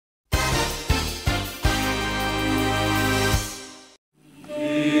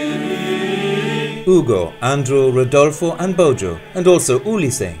Ugo, Andrew, Rodolfo and Bojo, and also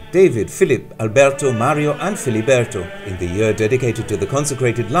Ulisse, David, Philip, Alberto, Mario and Filiberto. In the year dedicated to the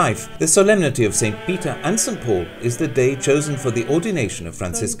Consecrated Life, the solemnity of St. Peter and St. Paul is the day chosen for the ordination of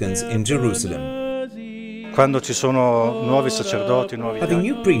Franciscans in Jerusalem. Having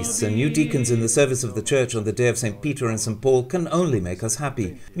new priests and new deacons in the service of the Church on the day of St. Peter and St. Paul can only make us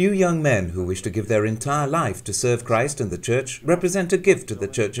happy. New young men who wish to give their entire life to serve Christ and the Church represent a gift to the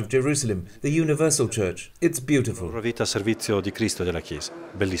Church of Jerusalem, the universal Church. It's beautiful. loro vita a servizio di Cristo e della Chiesa.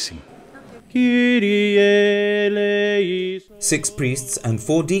 Bellissimo. 6 priests and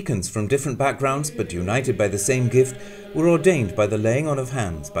 4 deacons from different backgrounds but united by the same gift were ordained by the laying on of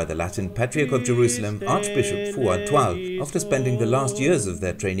hands by the Latin Patriarch of Jerusalem, Archbishop Fuad Tual, after spending the last years of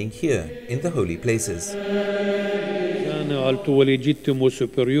their training here in the holy places.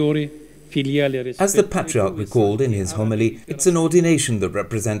 As the Patriarch recalled in his homily, it's an ordination that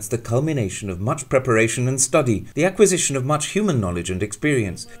represents the culmination of much preparation and study, the acquisition of much human knowledge and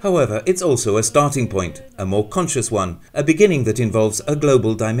experience. However, it's also a starting point, a more conscious one, a beginning that involves a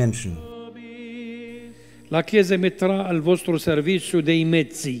global dimension. La Chiesa metterà al vostro servizio dei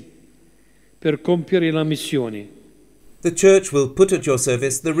mezzi per compiere la missione. The Church will put at your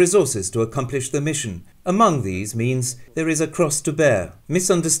service the resources to accomplish the mission. Among these means there is a cross to bear,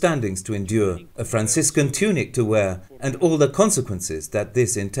 misunderstandings to endure, a Franciscan tunic to wear, and all the consequences that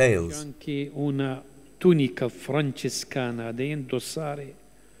this entails. Anche una tunica francescana da indossare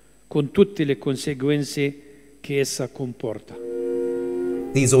con tutte le conseguenze che essa comporta.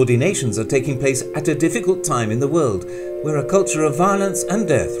 These ordinations are taking place at a difficult time in the world, where a culture of violence and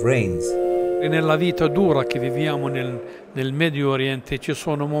death reigns. Nella vita dura che viviamo nel Medio Oriente ci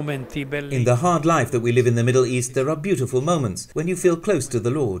sono momenti belli. In the hard life that we live in the Middle East, there are beautiful moments when you feel close to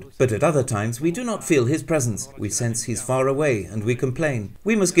the Lord. But at other times we do not feel His presence. We sense He's far away and we complain.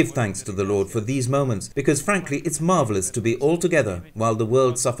 We must give thanks to the Lord for these moments, because frankly it's marvelous to be all together while the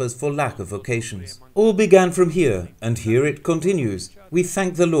world suffers for lack of vocations. All began from here, and here it continues. We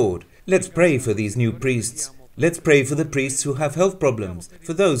thank the Lord. Let's pray for these new priests. Let's pray for the priests who have health problems,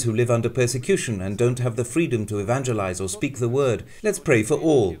 for those who live under persecution and don't have the freedom to evangelize or speak the word. Let's pray for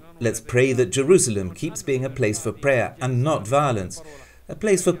all. Let's pray that Jerusalem keeps being a place for prayer and not violence, a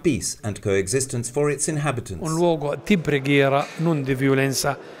place for peace and coexistence for its inhabitants. Un luogo di preghiera, non di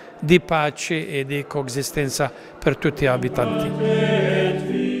violenza, di pace e di coesistenza per tutti gli abitanti.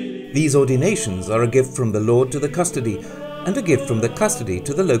 These ordinations are a gift from the Lord to the custody, and a gift from the custody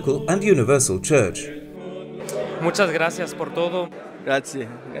to the local and universal Church. Muchas gracias por todo. Grazie,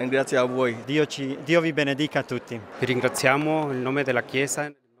 grazie a voi. Dio vi benedica a tutti. Vi ringraziamo in nome della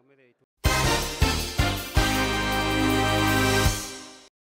Chiesa.